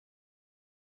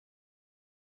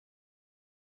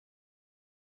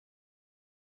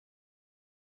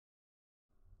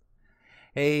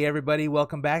Hey everybody,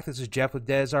 welcome back. This is Jeff with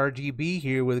Des RGB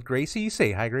here with Gracie.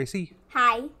 Say hi, Gracie.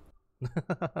 Hi.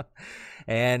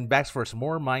 And back for some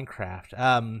more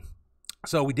Minecraft.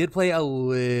 So we did play a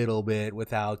little bit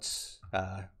without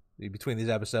between these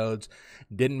episodes.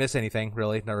 Didn't miss anything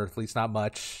really, or at least not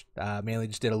much. Mainly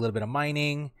just did a little bit of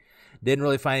mining. Didn't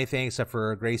really find anything except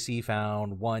for Gracie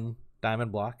found one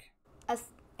diamond block.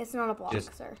 It's not a block,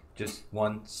 sir. Just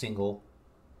one single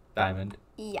diamond.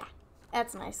 Yeah,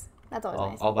 that's nice. That's always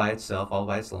nice. All by itself, all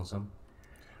by its lonesome.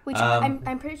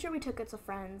 I'm pretty sure we took it to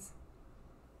friends.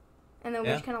 And then we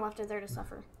Yeah. just kind of left it there to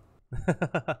suffer.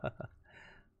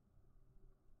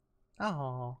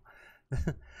 Oh.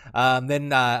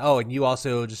 And you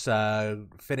also just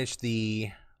finished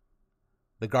the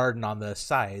garden on the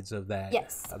sides of that.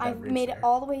 Yes, of that I've ridge made there. it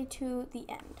all the way to the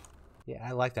end. Yeah,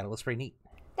 I like that. It looks pretty neat.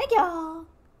 Thank y'all.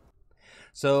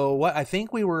 So what I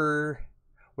think we were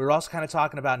also kind of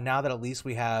talking about now that at least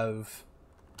we have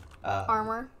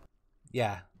Armor.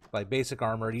 Yeah, like basic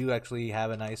armor. You actually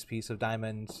have a nice piece of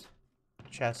diamond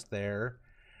chest there.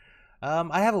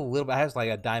 I have a little bit. I have like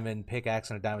a diamond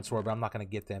pickaxe and a diamond sword, but I'm not going to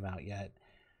get them out yet.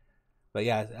 But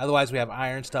yeah, otherwise we have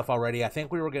iron stuff already. I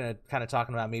think we were going to kind of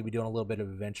talking about maybe doing a little bit of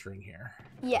adventuring here.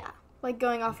 Yeah, like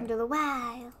going off into the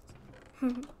wild.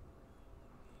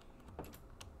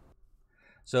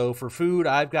 So for food,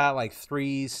 I've got like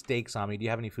 3 steaks on me. Do you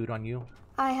have any food on you?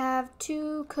 I have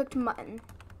 2 cooked mutton.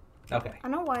 Okay. I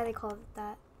don't know why they call it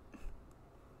that.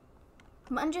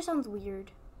 Mutton just sounds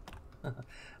weird.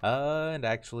 And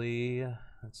actually,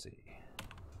 let's see.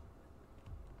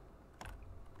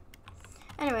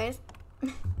 Anyways.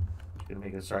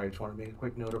 Sorry, I just want to make a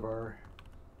quick note of our.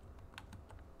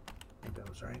 I think that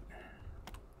was right.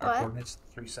 Our What? coordinates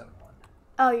 371.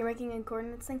 Oh, you're making a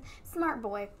coordinates thing? Smart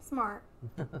boy. Smart.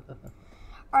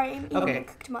 Alright, I'm eating the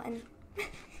cooked mutton.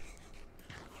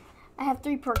 I have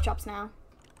 3 pork chops now.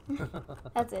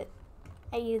 That's it.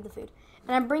 I eated the food.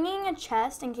 And I'm bringing a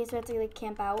chest in case we have to like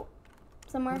camp out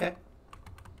somewhere. Okay.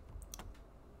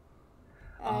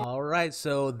 All right,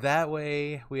 so that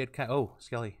way we had kind of, oh,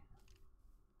 Skelly.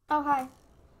 Oh, hi.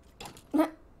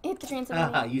 Hit the tree and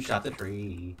Ah, you shot the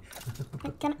tree.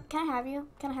 Can I have you?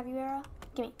 Can I have you, arrow?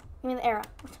 Give me the arrow.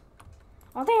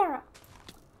 I want the arrow.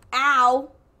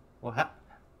 Ow! Well,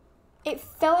 It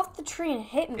fell off the tree and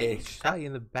hit me. it shot you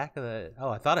in the back of the. Oh,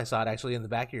 I thought I saw it actually in the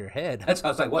back of your head. That's why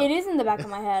I was like, what? It is in the back of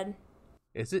my head.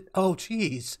 Is it? Oh,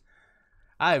 jeez.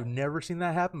 I've never seen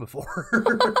that happen before.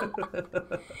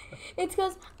 It's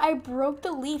because I broke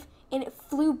the leaf and it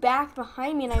flew back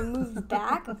behind me and I moved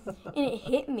back and it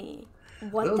hit me.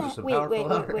 What Those the? are some Wait,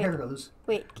 powerful arrows.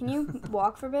 Wait, can you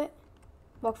walk for a bit?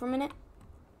 Walk for a minute?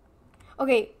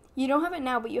 Okay, you don't have it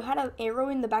now, but you had an arrow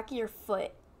in the back of your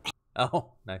foot.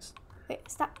 Oh, nice. Wait,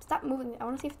 stop moving. I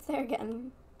want to see if it's there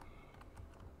again.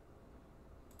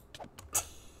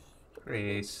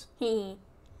 Grace.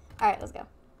 Alright, let's go.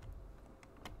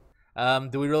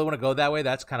 Do we really want to go that way?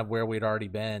 That's kind of where we'd already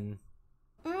been.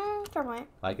 Fair point.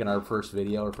 Like in our first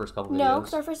video or first couple videos? No,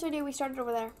 because our first video we started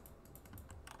over there.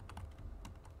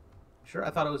 Sure, I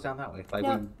thought it was down that way. Like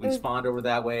No, we spawned over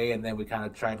that way, and then we kind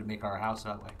of tried to make our house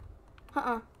that way.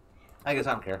 I guess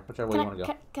I don't care. Whichever way you want to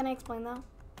go. Can I explain though?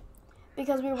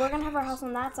 Because we were going to have our house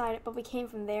on that side, but we came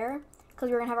from there. Because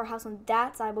we were going to have our house on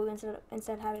that side, but we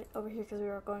instead had it over here because we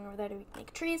were going over there to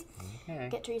make trees. Okay.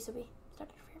 Get trees, so we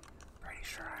started over here. Pretty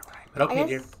sure I'm right. But okay,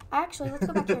 dear. Actually, let's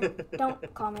go back here.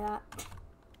 Don't call me that.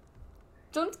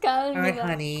 Don't call me All right, that.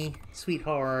 honey,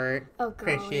 sweetheart, Oh, God.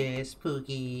 precious,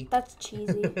 Pookie. That's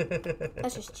cheesy.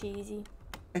 That's just cheesy.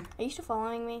 Are you still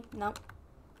following me? Nope.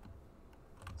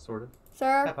 Sort of.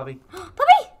 Sir? Hi, puppy.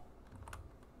 Puppy!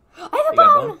 I have a You got a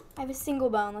bone! bone? I have a single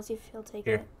bone. Let's see if he'll take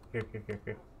it. Here. Give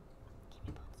me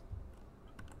bones.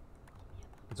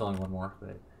 It's only one more,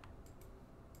 but.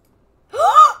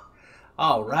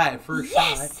 All right, first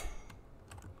Yes! shot.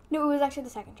 No, it was actually the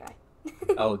second try.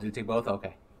 Oh, did you take both?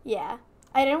 Okay. Yeah.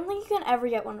 I don't think you can ever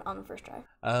get one on the first try.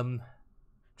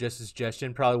 Just a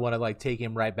suggestion. Probably want to like take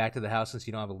him right back to the house since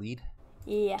you don't have a lead.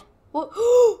 Yeah. Well,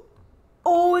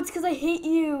 oh, it's because I hate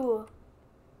you.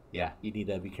 Yeah, you need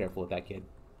to be careful with that kid.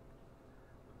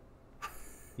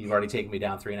 You've already taken me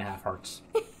down 3.5 hearts.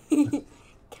 Can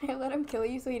I let him kill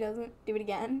you so he doesn't do it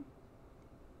again?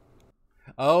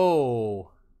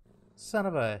 Oh, son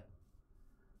of a.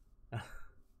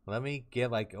 Let me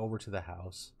get like over to the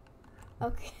house.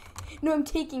 Okay. No, I'm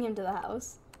taking him to the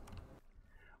house.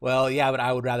 Well, yeah, but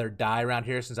I would rather die around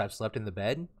here since I've slept in the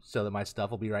bed, so that my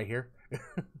stuff will be right here.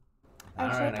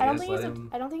 Actually, Alright, I don't guess think let him-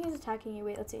 I don't think he's attacking you.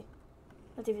 Wait, let's see.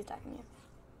 Let's see if he's attacking you.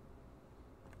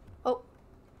 Oh.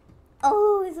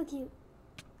 Oh, he's so cute.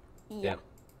 Yeah. Yep.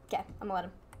 Okay, I'm gonna let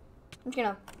him. I'm just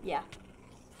gonna, yeah.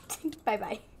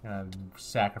 Bye-bye.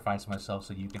 Sacrifice myself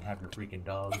so you can have your freaking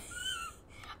dog.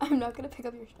 I'm not gonna pick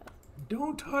up your stuff.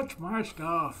 Don't touch my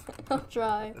stuff. I'll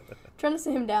try. I'm trying to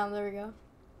sit him down. There we go.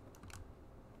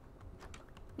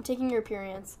 I'm taking your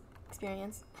experience.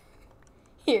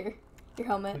 Here, your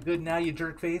helmet. Good now, you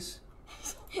jerk face.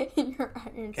 And your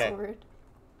iron sword.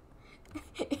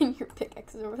 And your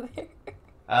pickaxe is over there.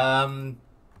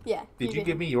 Yeah. Did you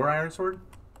give me your iron sword?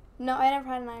 No, I never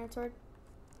had an iron sword.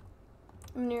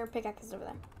 Your pickaxe is over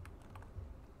there.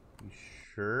 You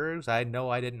sure? 'Cause I know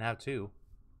I didn't have two.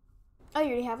 Oh, you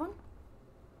already have one?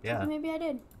 Yeah. Oh, maybe I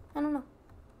did. I don't know.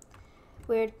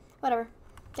 Weird. Whatever.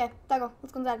 Okay, Doggo,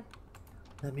 let's go inside.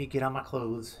 Let me get on my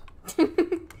clothes.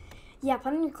 Yeah,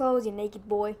 put on your clothes, you naked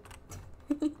boy.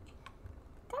 Come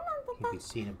on, Can't be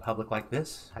seen in public like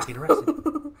this. I get arrested.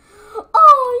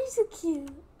 Oh, you're so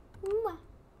cute. Mwah.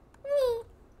 Me.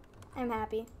 I'm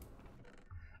happy.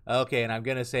 Okay, and I'm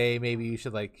gonna say maybe you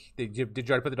should like. Did you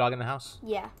already put the dog in the house?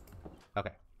 Yeah.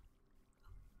 Okay.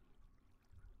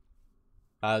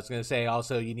 I was gonna say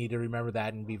also you need to remember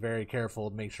that and be very careful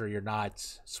to make sure you're not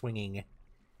swinging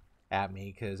at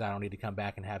me because I don't need to come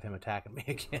back and have him attacking me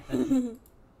again.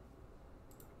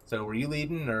 So were you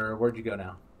leading or where'd you go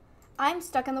now? I'm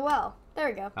stuck in the well. There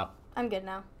we go. Oh. I'm good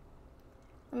now.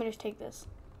 Let me just take this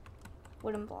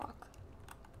wooden block.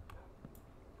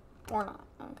 Or not.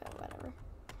 Okay, whatever.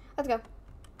 Let's go.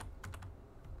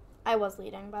 I was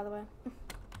leading, by the way.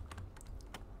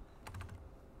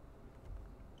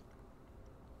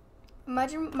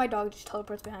 Imagine my dog just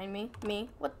teleports behind me. Me?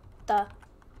 What the?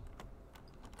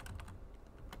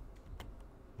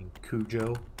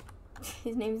 Cujo.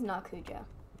 His name's not Cujo.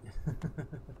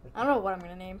 I don't know what I'm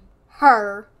gonna name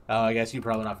her. Oh, I guess you're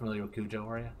probably not familiar with Cujo,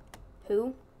 are you?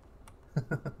 Who?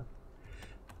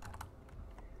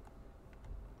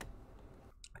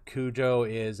 Cujo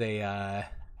is a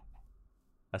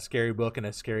scary book and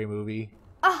a scary movie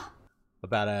Ah,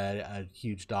 about a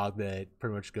huge dog that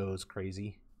pretty much goes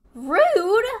crazy.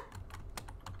 rude!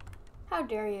 How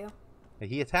dare you?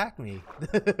 He attacked me.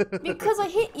 Because I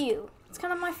hit you. It's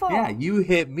kind of my fault. Yeah, you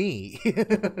hit me.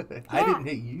 I didn't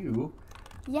hit you.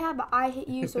 Yeah, but I hit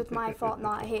you, so it's my fault,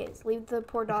 not his. Leave the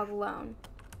poor dog alone.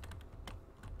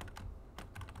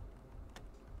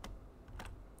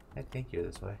 I think you're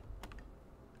this way.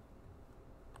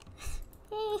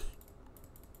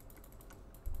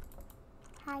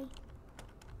 Hi.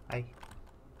 Hi.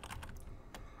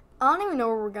 I don't even know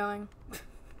where we're going.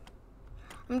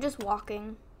 I'm just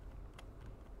walking.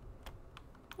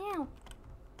 Yeah.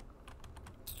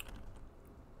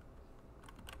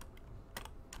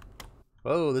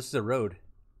 Oh, this is a road.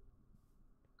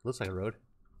 Looks like a road.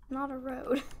 Not a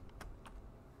road.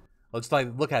 Looks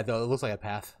like, look at it though. It looks like a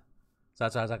path. So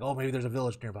that's why I was like, oh, maybe there's a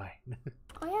village nearby.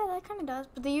 Oh yeah, that kind of does.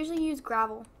 But they usually use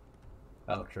gravel.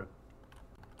 Oh, true.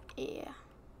 Yeah.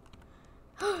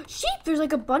 Sheep! There's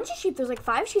like a bunch of sheep. There's like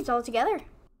 5 sheep all together.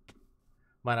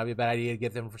 Might not be a bad idea to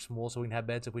get them for some wool so we can have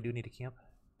beds if we do need to camp.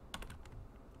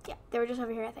 Yeah, they were just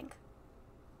over here, I think.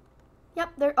 Yep,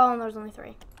 there. Oh, and there's only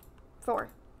 3. 4.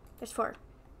 There's 4.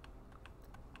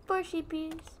 4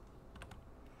 sheepies.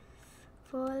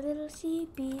 4 little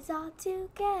sheepies all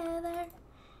together.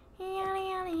 Yeah,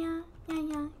 yeah, yeah, yeah,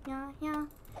 yeah, yeah, yeah.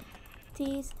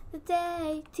 'Tis the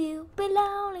day to be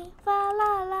lonely. La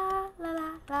la la la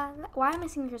la la. Why am I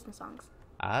singing Christmas songs?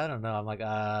 I don't know. I'm like,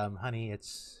 honey,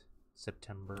 it's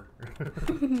September.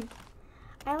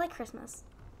 I like Christmas.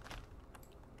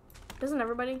 Doesn't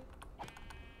everybody?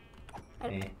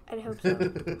 I'd hope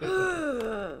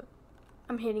so.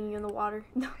 I'm hitting you in the water.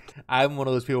 No. I'm one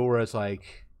of those people where it's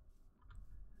like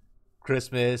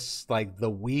Christmas, like the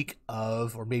week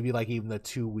of, or maybe like even the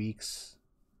 2 weeks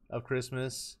of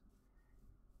Christmas,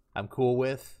 I'm cool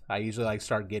with. I usually like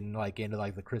start getting like into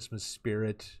like the Christmas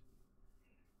spirit,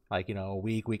 like, you know, a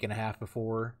week and a half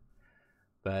before.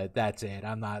 But that's it.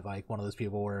 I'm not like one of those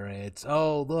people where it's,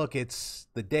 oh, look, it's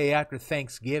the day after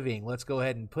Thanksgiving. Let's go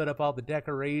ahead and put up all the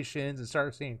decorations and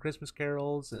start singing Christmas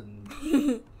carols. And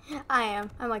I am.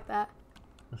 I'm like that.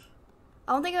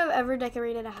 I don't think I've ever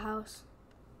decorated a house.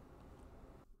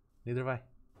 neither have I.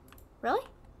 Really?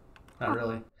 Not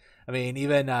really. I mean,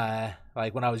 even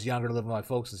like when I was younger, living with my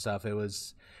folks and stuff,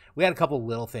 we had a couple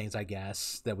little things, I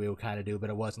guess, that we would kind of do, but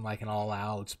it wasn't like an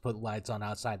all-out put lights on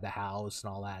outside the house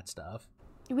and all that stuff.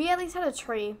 We at least had a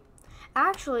tree.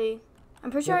 Actually,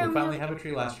 I'm pretty sure I we only finally had... have a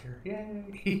tree last year.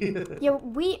 Yay! Yeah,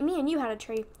 me and you had a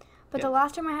tree. But Yeah. the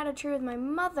last time I had a tree with my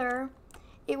mother,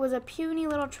 it was a puny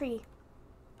little tree.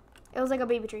 It was like a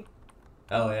baby tree.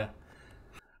 Oh, yeah.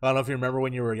 I don't know if you remember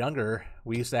when you were younger,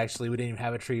 we didn't even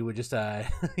have a tree. We just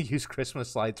use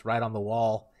Christmas lights right on the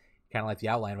wall Kind of like the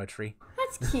outline of a tree.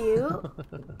 That's cute.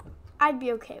 I'd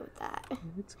be okay with that.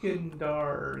 It's getting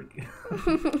dark.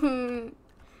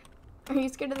 Are you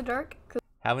scared of the dark?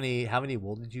 How many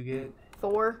wool did you get?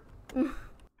 4.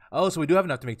 Oh, so we do have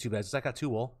enough to make 2 beds. I got 2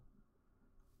 wool.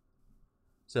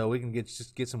 So we can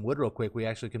just get some wood real quick. We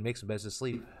actually can make some beds to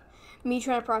sleep. Me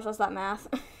trying to process that math.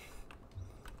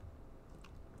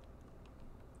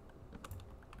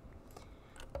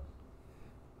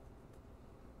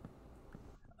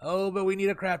 Oh, but we need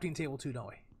a crafting table too, don't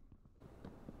we?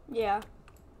 Yeah.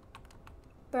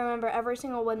 But remember, every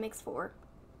single wood makes 4.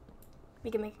 We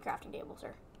can make a crafting table,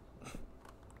 sir.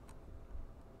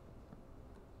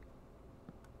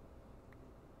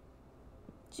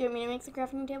 Do you want me to make the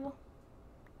crafting table?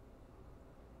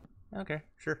 Okay,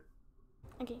 sure.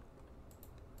 Okay.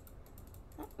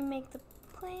 Let me make the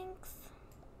planks.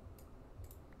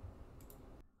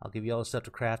 I'll give you all the stuff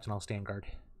to craft and I'll stand guard.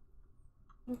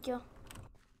 Thank you.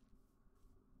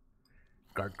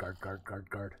 Guard, guard, guard, guard,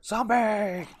 guard.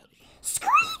 Zombie!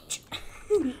 Screech!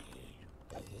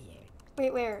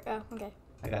 Wait, where? Oh, okay.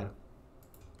 I got him.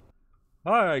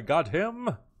 I got him!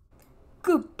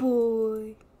 Good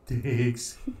boy.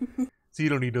 Thanks. So you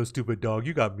don't need no stupid dog.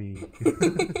 You got me.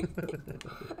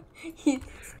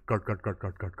 Guard, guard, guard,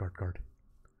 guard, guard, guard, guard.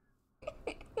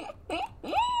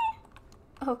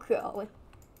 Oh, golly.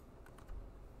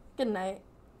 Good night.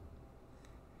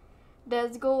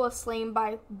 Desgo was slain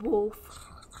by wolf.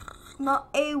 Not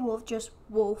a wolf, just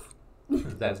wolf.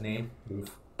 Is that his name?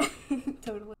 Wolf.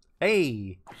 Totally.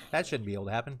 Hey! That shouldn't be able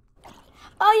to happen.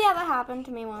 Oh, yeah, that happened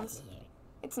to me once.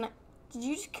 It's not. Did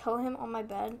you just kill him on my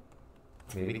bed?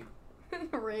 Maybe.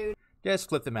 Rude. Just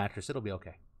flip the mattress. It'll be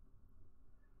okay.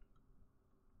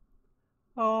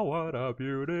 Oh, what a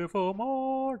beautiful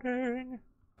morning.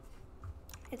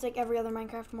 It's like every other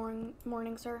Minecraft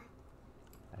morning, sir.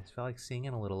 I just felt like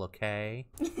singing a little, okay?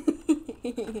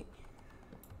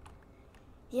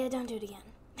 Yeah, don't do it again.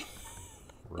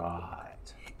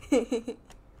 Right. It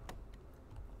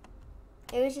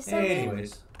was just so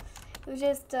Anyways. It was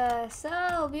just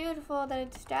so beautiful that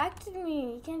it distracted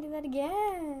me. You can't do that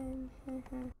again.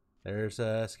 There's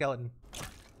a skeleton.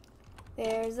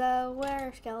 There's a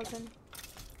were skeleton.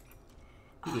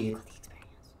 Oh, Yeah. you got the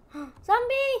experience.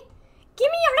 Zombie! Give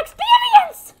me your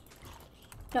experience!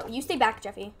 No, you stay back,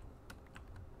 Jeffy.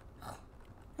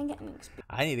 I'm getting experience.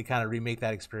 I need to kind of remake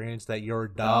that experience that your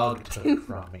dog took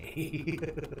from me.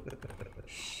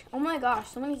 Oh my gosh,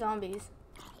 so many zombies.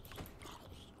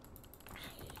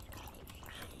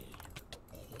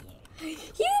 He lit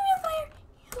me on fire!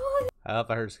 Oh, I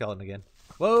hope I heard a skeleton again.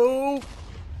 Whoa!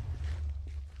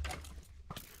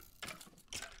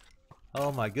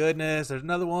 Oh my goodness, there's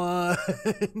another one.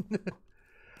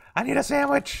 I need a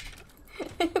sandwich.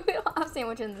 we don't have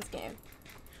sandwiches in this game.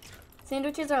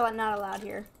 Sandwiches are not allowed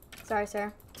here. Sorry,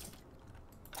 sir.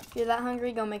 If you're that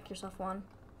hungry, go make yourself one.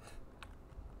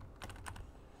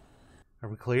 Are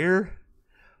we clear?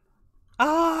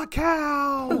 Ah,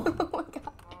 cow! Oh my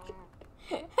god.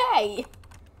 Hey!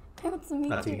 I want some meat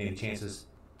Not too. taking any chances.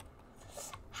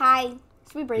 Hi.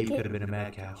 Should we You break could it? have been a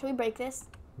mad cow. Should we break this?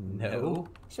 No,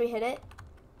 Should we hit it?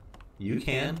 you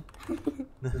can.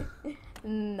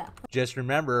 No. Just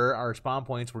remember, our spawn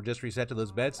points were just reset to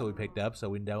those beds that we picked up, so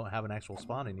we don't have an actual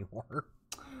spawn anymore.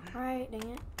 Alright, dang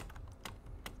it.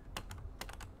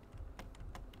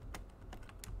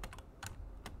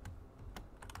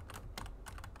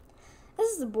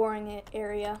 This is a boring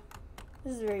area.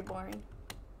 This is very boring.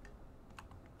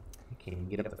 I can't even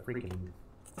get up the freaking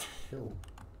hill.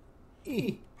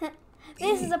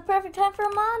 This is a perfect time for a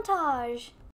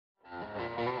montage.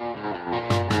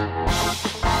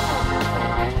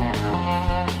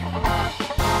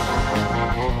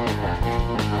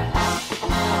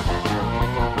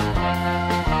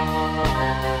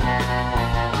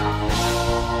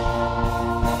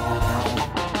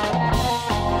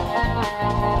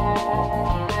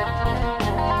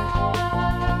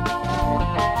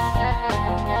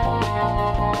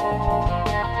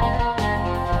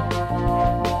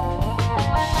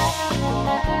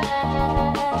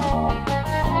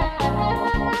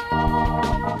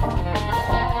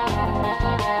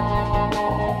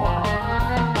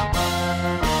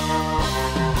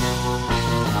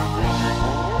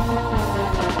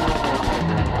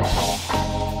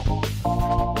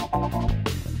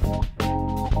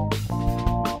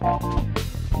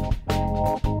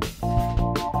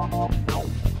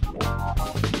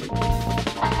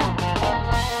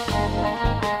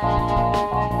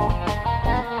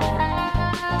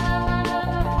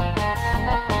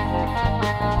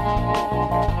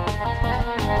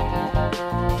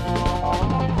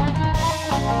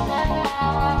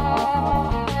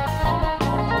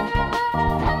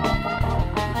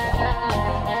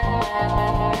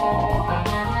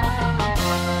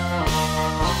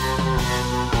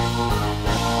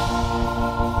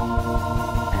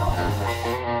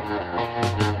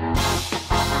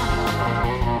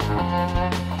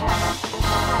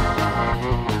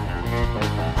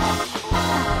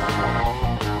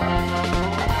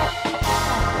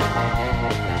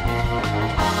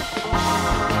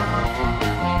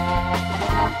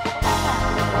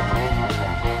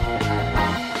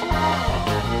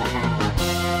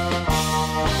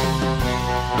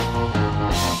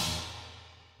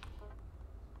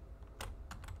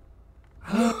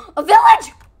 A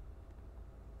village!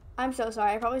 I'm so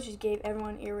sorry. I probably just gave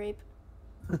everyone ear rape.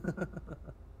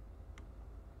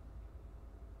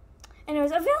 And it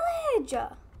was a village!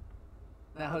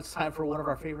 Now it's time for one of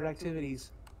our favorite activities.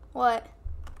 What?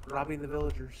 Robbing the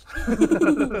villagers.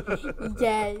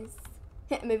 Yes.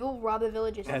 Maybe we'll rob the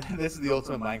villages. And this is the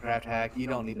ultimate Minecraft hack. You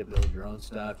don't need to build your own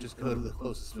stuff. Just go to the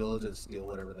closest village and steal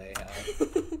whatever they have.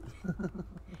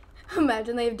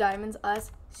 Imagine they have diamonds,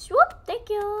 us. Swoop, thank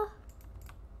you.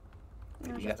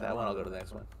 If you got that one, I'll go to the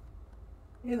next one.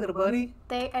 Hey, little buddy.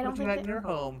 I don't What you think got in your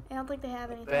home? I don't think they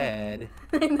have anything. Bed.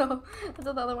 I know. That's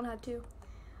what the other one had too.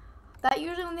 That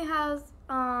usually only has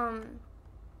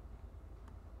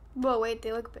Whoa, wait.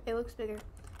 It looks bigger.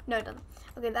 No, it doesn't.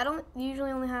 Okay, that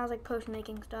usually only has like potion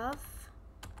making stuff.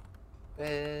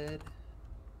 Bed.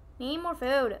 Need more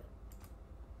food.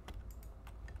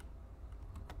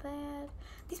 Bad.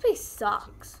 This place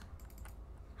sucks.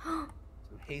 Some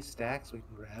haystacks we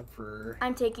can grab for.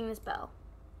 I'm taking this bell.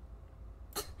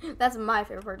 That's my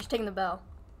favorite part. Just taking the bell.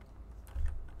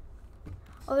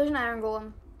 Oh, there's an iron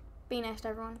golem. Be nice to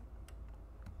everyone.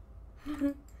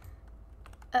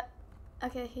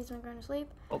 Okay, he's going to sleep.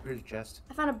 Oh, here's a chest.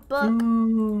 I found a book.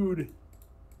 Food.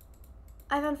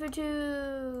 I found food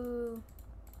too.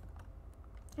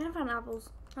 And I found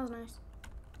apples. That was nice.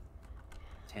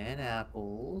 10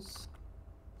 apples.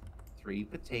 3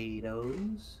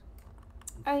 potatoes.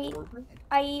 I 4 bread.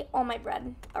 eat all my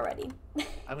bread already.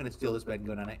 I'm gonna steal this bed and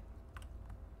go night.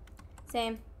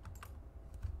 Same.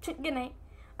 Good night.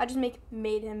 I just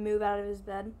made him move out of his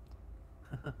bed.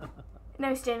 Now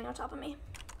he's standing on top of me.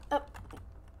 Oh.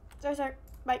 Sorry.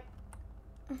 Bye.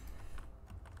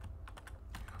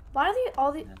 Why do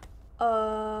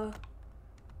I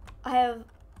have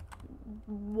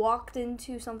walked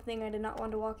into something I did not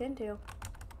want to walk into.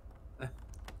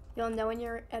 You'll know when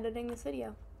you're editing this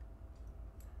video.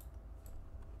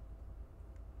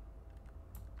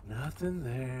 Nothing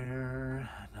there.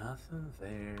 Nothing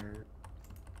there.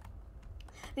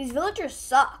 These villagers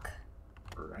suck.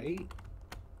 Right?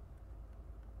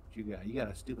 You got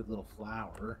a stupid little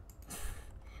flower.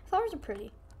 Flowers are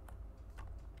pretty.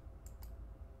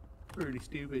 Pretty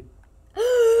stupid.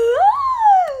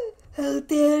 How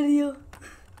dare you?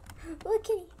 Look,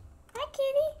 kitty. Hi,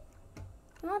 kitty.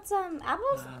 You want some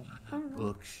apples? I don't know.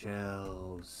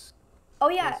 Bookshelves. Oh,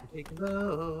 yeah. Take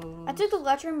those. I took the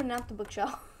lecture room, but not the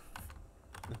bookshelf.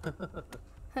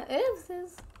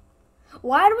 Oopsies.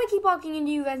 Why do I keep walking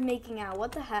into you guys making out?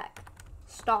 What the heck?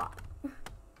 Stop.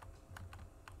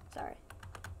 Sorry.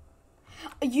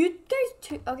 You guys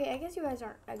too. Okay, I guess you guys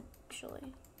aren't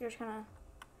actually. You're just kind of.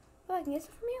 Oh, I can get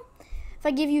some from you. If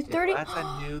I give you 30. That's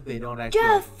I knew they don't actually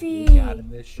Jeffy! out in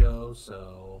this show,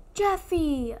 so.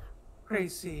 Jeffy!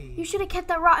 Crazy. You should have kept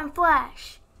that rotten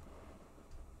flesh.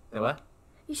 The what?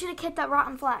 You should have kept that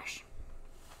rotten flesh.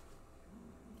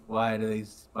 Why do they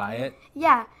buy it?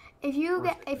 Yeah, if you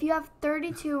have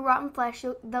 32 rotten flesh,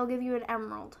 they'll give you an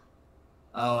emerald.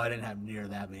 Oh, I didn't have near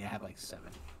that many. I have like 7.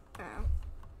 Oh.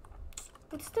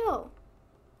 But still,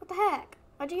 what the heck?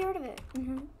 Why'd you get rid of it?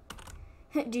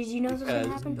 Did you know this was gonna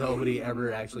Because happen? nobody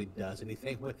ever actually does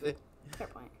anything with it. Fair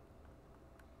point.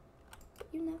 But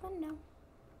you never know.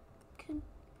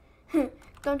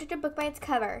 Don't judge a book by its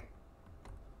cover.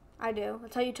 I do.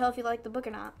 That's how you tell if you like the book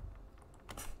or not.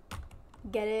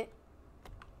 Get it?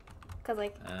 Cause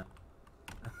like,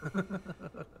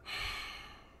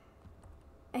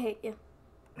 I hate you.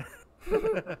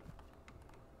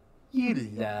 You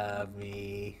love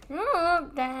me. Oh,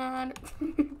 Dad.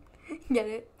 Get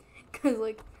it? Cause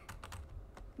like,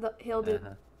 he'll do.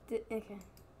 Okay,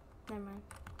 never mind.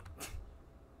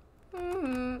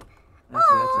 That's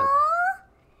a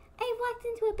I walked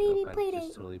into a baby I play just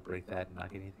date. totally break that and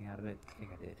not get anything out of it. I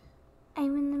think I did.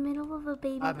 I'm in the middle of a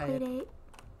baby My play bad. date.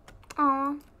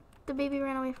 Aw, the baby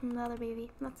ran away from the other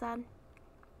baby. That's sad.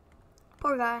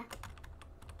 Poor guy.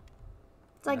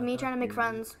 It's like me trying to make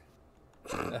friends.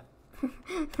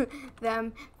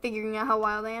 Them figuring out how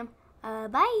wild I am.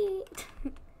 Bye.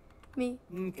 Me.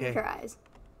 Okay. Her eyes.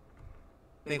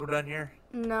 Think we're done here?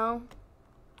 No.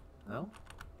 No?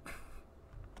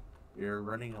 You're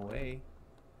running away.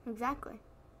 Exactly.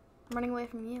 I'm running away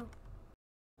from you.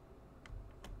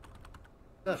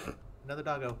 Look, another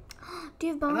doggo. Do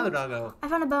you have bones? Another doggo. I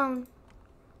found a bone.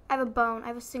 I have a bone. I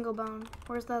have a single bone.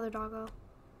 Where's the other doggo?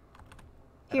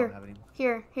 I Here. don't have any more.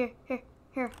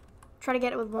 Here. Try to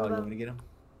get it with one Oh, you want bone. me to get him?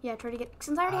 Yeah, try to get.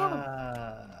 Since I already have him.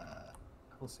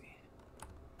 We'll see.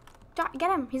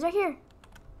 Get him. He's right here.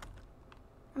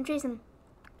 I'm chasing.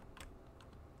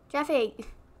 Jeffy. He's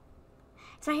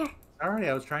right here. Alright,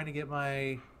 I was trying to get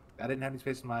my. I didn't have any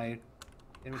space in my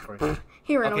inventory.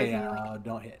 He ran Okay, away from me.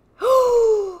 don't hit.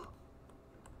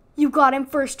 got him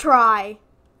first try.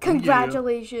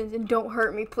 Congratulations, and don't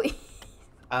hurt me, please.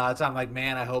 So I'm like,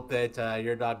 man, I hope that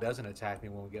your dog doesn't attack me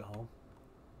when we get home.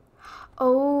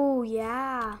 Oh,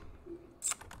 yeah.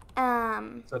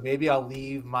 So maybe I'll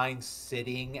leave mine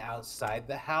sitting outside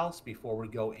the house before we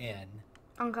go in.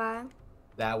 Okay.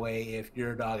 That way, if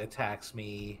your dog attacks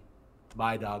me,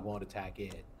 my dog won't attack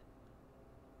it.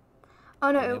 Oh,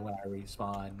 And no. then when I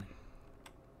respawn,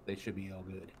 they should be all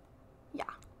good. Yeah.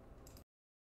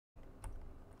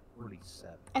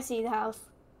 47. I see the house.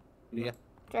 Yeah.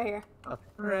 It's right here. Okay.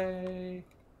 Hooray.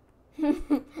 I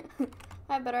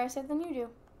have better eyesight than you do.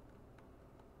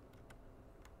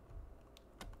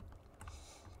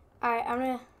 Alright, I'm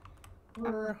gonna...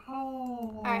 We're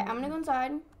home. Alright, I'm gonna go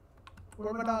inside.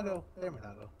 Where'd my doggo? There my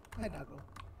doggo. Hi, doggo.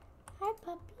 Hi,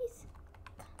 puppies.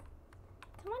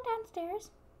 Come on downstairs.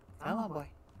 Come on, boy.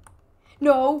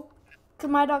 No!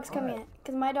 Because my dog's coming Alright. in.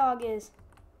 Because my dog is...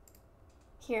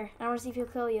 Here, I want to see if he'll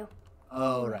kill you.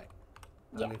 Oh, right.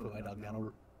 Let Yeah. me put my dog down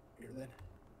over here then.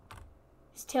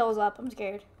 His tail's up. I'm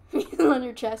scared. He's on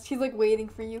your chest. He's like waiting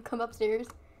for you. Come upstairs.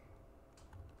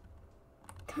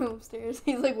 Come upstairs.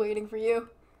 He's like waiting for you.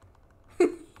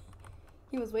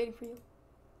 He was waiting for you. Is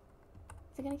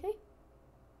he gonna kill you?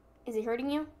 Is he hurting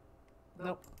you?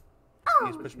 Nope. Oh!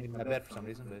 He just pushed me in my bed for some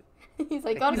reason, but He's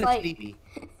like, he go to looks sleep. sleepy.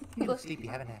 He looks sleepy.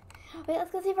 Have a nap. Wait,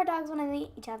 let's go see if our dogs want to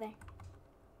meet each other.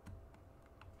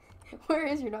 Where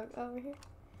is your dog? Over here.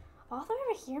 Oh, they're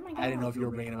over here. My God. I didn't know if you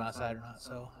were bringing him outside or not,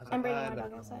 so I was I'm like, bringing I my better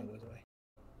dog put outside. boys away.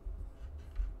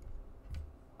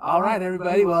 All right,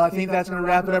 everybody. Well, I think that's going to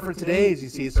wrap it up for today. As you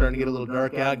see, it's starting to get a little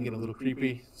dark out and get a little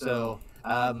creepy. So,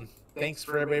 thanks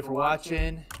for everybody for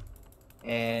watching.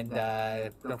 And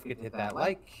don't forget to hit that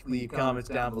like, leave comments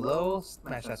down below,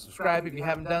 smash that subscribe if you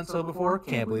haven't done so before.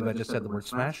 Can't believe I just said the word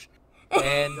smash.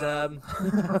 And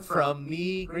from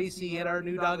me, Gracie, and our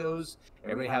new doggos,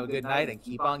 everybody have a good night and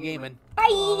keep on gaming. Bye.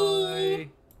 Bye.